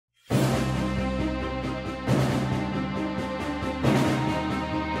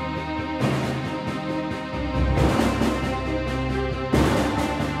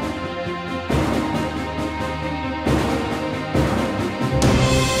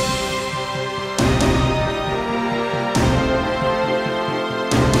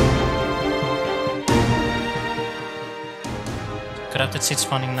corrupted seed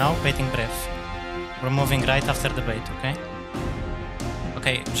spawning now, baiting breath. We're moving right after the bait, okay?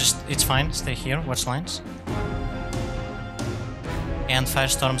 Okay, just, it's fine, stay here, watch lines. And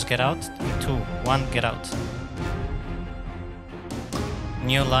firestorms get out. 2, 1, get out.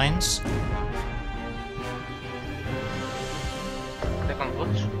 New lines. Second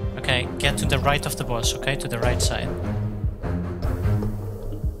watch. Okay, get to the right of the boss, okay? To the right side.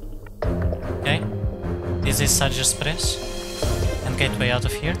 Okay? This is Sage's press. And gateway out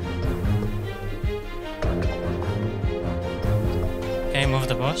of here. Okay, move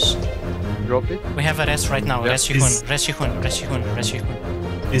the boss. Drop it. We have a rest right now. Yeah, Rest Yihun, rest Yihun, rest Yihun, rest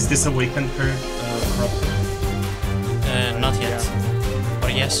Yihun. Is this awakened per crop? Not yet. Or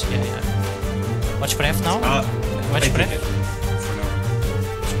yes, yeah. Watch breath now. Watch I breath. did it for now.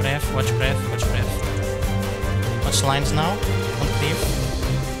 Watch breath, watch breath, watch breath. Watch lines now. Don't leave.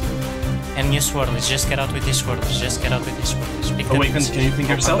 And new swirlies. Just get out with these swirlies. Just get out with these swirlies. Pick Awakened, the can you think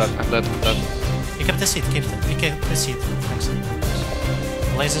yourself? I'm dead. Pick up the seed. Pick up the seed. Thanks.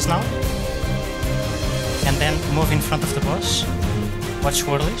 Blazes now. And then move in front of the boss. Watch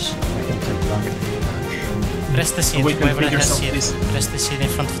swirlies. Press the seed. Awaken, Whoever pick has yourself, seed. please. Press the seed in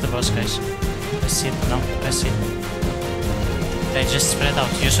front of the boss, guys. Press seed. No, press seed. Okay, just spread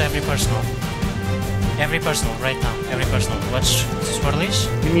out. Use every personal. Every personal, right now. Every personal. Watch swirlies.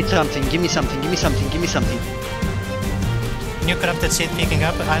 Give me something, give me something, give me something, give me something. New corrupted seed picking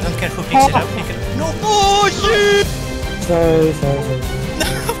up. I don't care who picks it up. Pick it up. No! Oh shit! Sorry.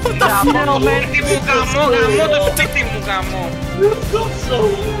 Γαμώ το σπίτι μου, γαμώ το σπίτι μου, γαμώ.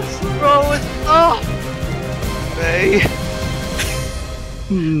 Bro, it's up! Hey.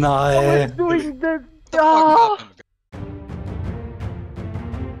 Nej. Doing the job!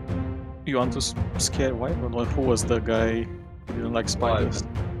 You want to scare white? Or who was the guy who didn't like spiders?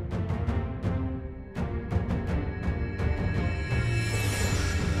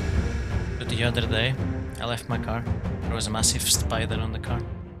 The other day, I left my car. There was a massive spider on the car.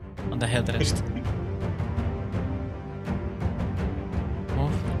 On the headrest.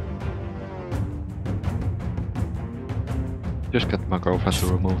 Move. Just get my girlfriend to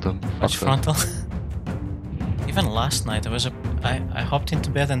remove them. Watch Fuck that. frontal. Even last night, there was I hopped into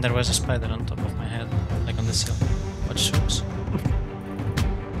bed and there was a spider on top of my head, like on the sill. Watch soups.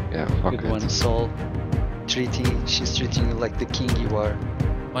 Yeah, fuck Good it. one, Sol. She's treating you like the king you are.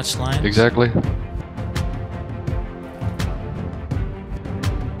 Watch lines. Exactly.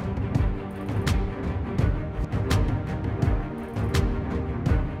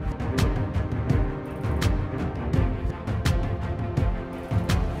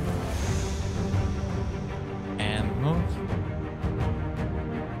 And move.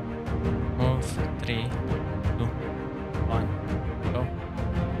 Move. 3, 2, 1. Go.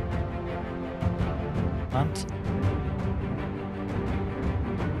 Plant.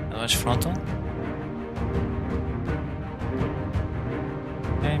 And watch frontal.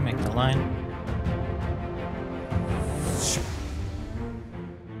 Okay, make the line.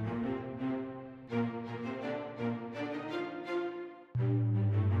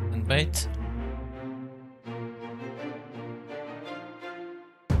 And bait.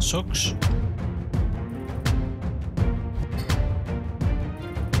 Socks.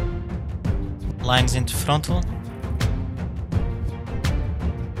 Lines into frontal.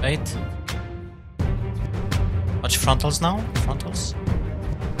 Bait. Watch frontals now. Frontals.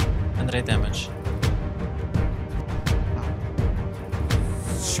 And ray damage.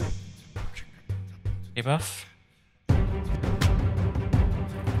 Debuff.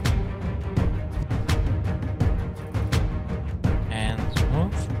 And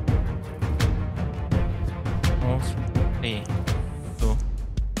move. Move. 3, 2,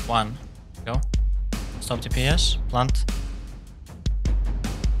 1. Go. Stop DPS. Plant.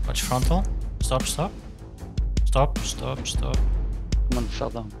 Watch frontal. Stop, stop. Stop, stop, stop. Someone fell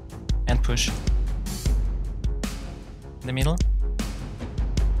down. And push. In the middle.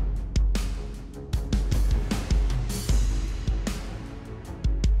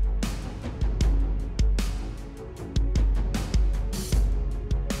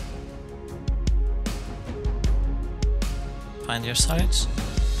 Find your sides.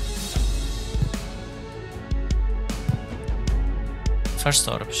 First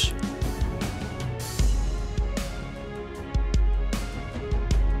orbs.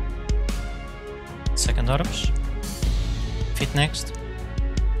 Second orbs. Feet next.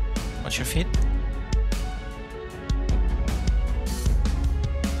 Watch your feet.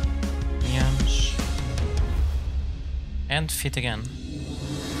 Minions. And feet again.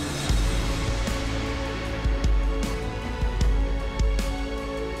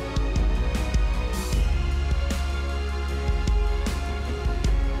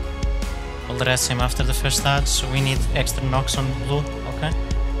 rest him after the first dodge, so we need extra knocks on blue, okay?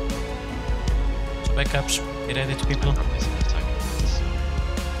 So backups, be ready to people.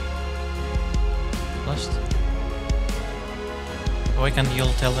 Lust. Awaken,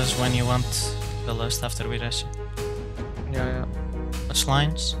 you'll tell us when you want the lust after we rest you. Yeah. Touch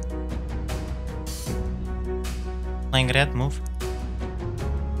lines. Playing red, move.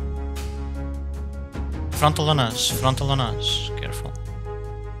 Frontal on us, careful.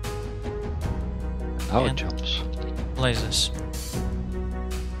 Now it And- jumps. Blazes.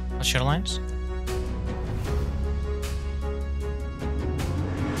 What's your lines?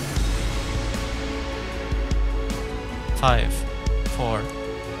 Five, 4,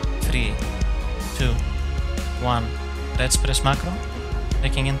 3, 2, 1. Reds press macro.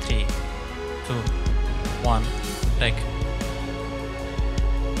 Breaking in 3, 2, 1. Break.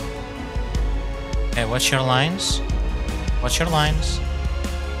 Okay, watch your lines. Watch your lines.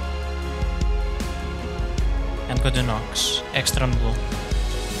 And go to knocks. Extra on blue.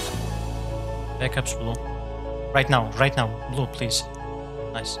 Backups blue. Right now, blue, please.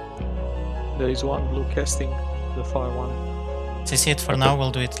 Nice. There is one blue casting the far one. CC it for now,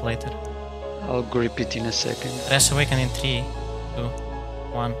 we'll do it later. I'll grip it in a second. Press awaken in 3, 2,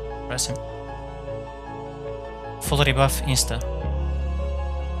 1. Press him. Full rebuff insta.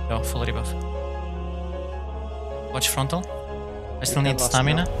 Go, full rebuff. Watch frontal. I still need Last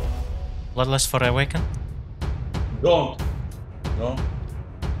stamina. now. Bloodlust for awaken. Don't. No.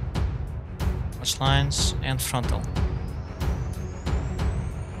 Watch lines and frontal.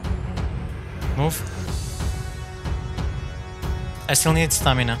 Move. I still need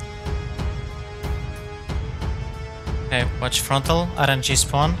stamina. Okay, watch frontal. RNG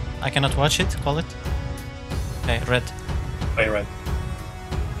spawn. I cannot watch it. Call it. Okay, red. Play red.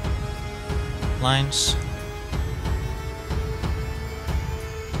 Lines.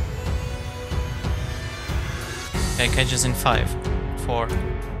 Okay, cages in 5, 4,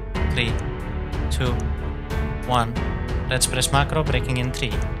 3, 2, 1. Let's press macro, breaking in 3,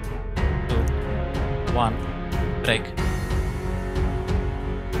 2, 1. Break.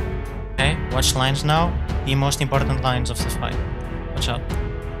 Okay, watch lines now. The most important lines of the fight. Watch out.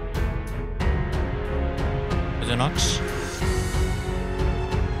 With the knocks.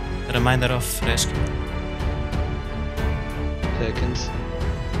 The reminder of rescue. Seconds.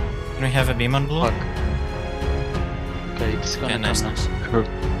 Can we have a beam on blue? Fuck. Okay, it's gonna Okay, nice, come. nice. Her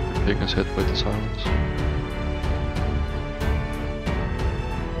taking his hit with the silence.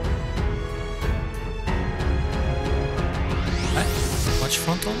 Right. Watch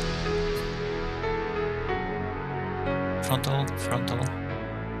frontal. Frontal.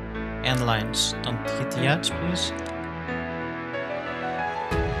 And lines. Don't hit the edge, please.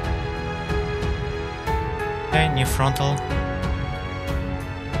 Okay, new frontal.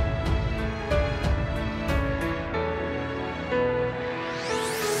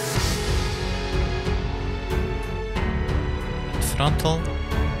 Frontal.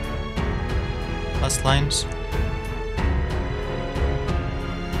 Last lines.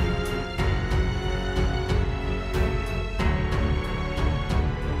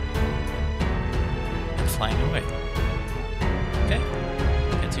 And flying away. Okay.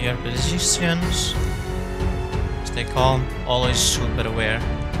 Get to your positions. Stay calm. Always super aware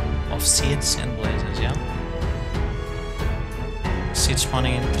of seeds and blazes, yeah? Seed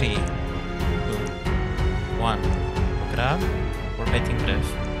spawning in 3, 2, 1. Grab. We're baiting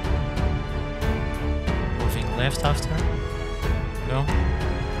breath. Moving left after. Go.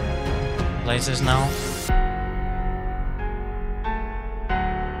 Blazes now.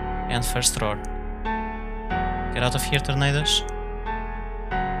 And first roar. Get out of here, tornadoes.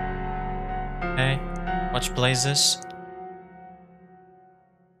 Okay. Watch blazes.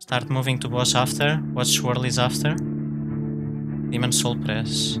 Start moving to boss after. Watch swirlies after. Demon soul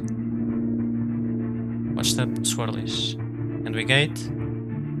press. Watch the swirlies. And we gate.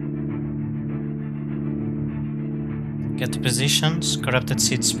 Get to positions. Corrupted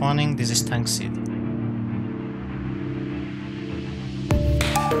seed spawning. This is tank seed.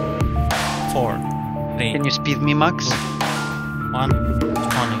 4, 3, Can you speed me, Max? 1.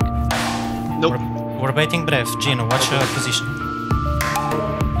 Spawning. Nope. We're baiting breath. Gino, watch your position.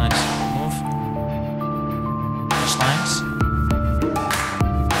 Nice. Move. Watch lines.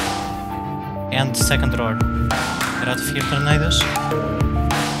 And second roar. Get out of here, tornadoes.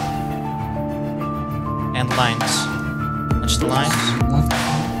 And lines. Watch the lines.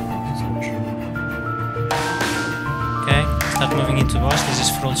 Okay, start moving into boss. This is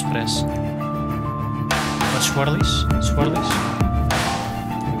Frol's press. Watch swirlies. Swirlies.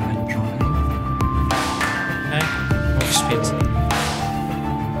 Okay, move speed.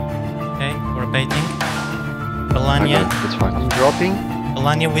 Okay, we're baiting. I Melania. got it, it's fine. I'm dropping.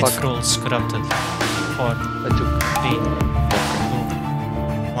 Melania with Fuck. rules corrupted. 4, I took. 3, 2,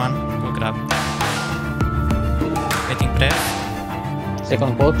 1. Go grab. Waiting breath.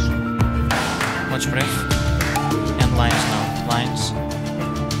 Second box. Watch breath. And lines now. Lines.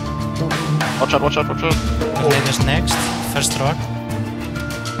 Watch out, watch out, watch out! Tornadoes next. First roar.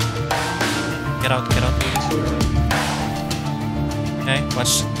 Get out, get out. Okay,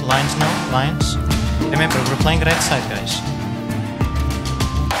 watch lines now. Lines. Remember, we're playing right side, guys.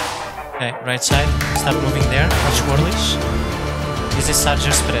 Okay, right side. Stop moving there. Watch whirlies. This is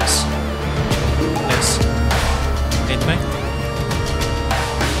Sarger's press. Press. Gateway.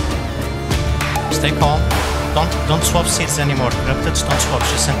 Stay calm. Don't swap seeds anymore. Corrupted, don't swap.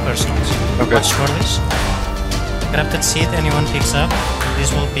 Just send personals. Okay. Watch whirlies. Corrupted seed. Anyone picks up.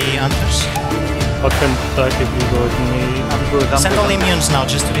 These will be hunters. I can attack if you go with me. I'm good. Send all immunes now,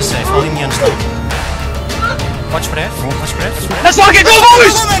 just to be safe. All immunes now. Watch breath. Watch breath. Let's fucking go,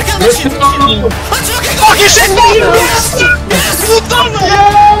 boys! Let's fucking Fucking shit, boys! You've done it!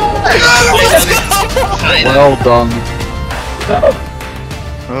 Well done.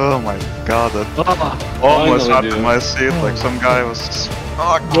 Oh my god, that almost finally, happened dude. my seat, like some guy was...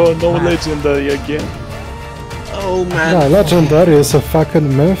 No, no legendary again. Oh man. Yeah, legendary is a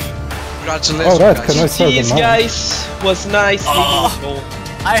fucking myth. Congratulations, Alright, can I sell Jeez, them out? guys, was nice.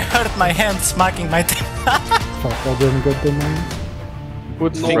 I hurt my hand smacking my team. Fuck, I didn't get the money.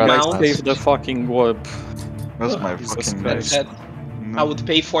 Good No thing I mount. saved the fucking warp. That's my Jesus fucking Christ. best. I would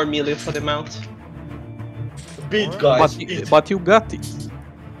pay 4 million for the mount. Beat, guys. But you got it.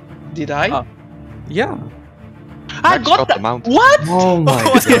 Did I? Ah. Yeah. I Max got got that. the mount. What? Oh my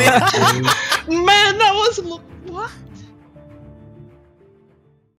god. Man, that was what?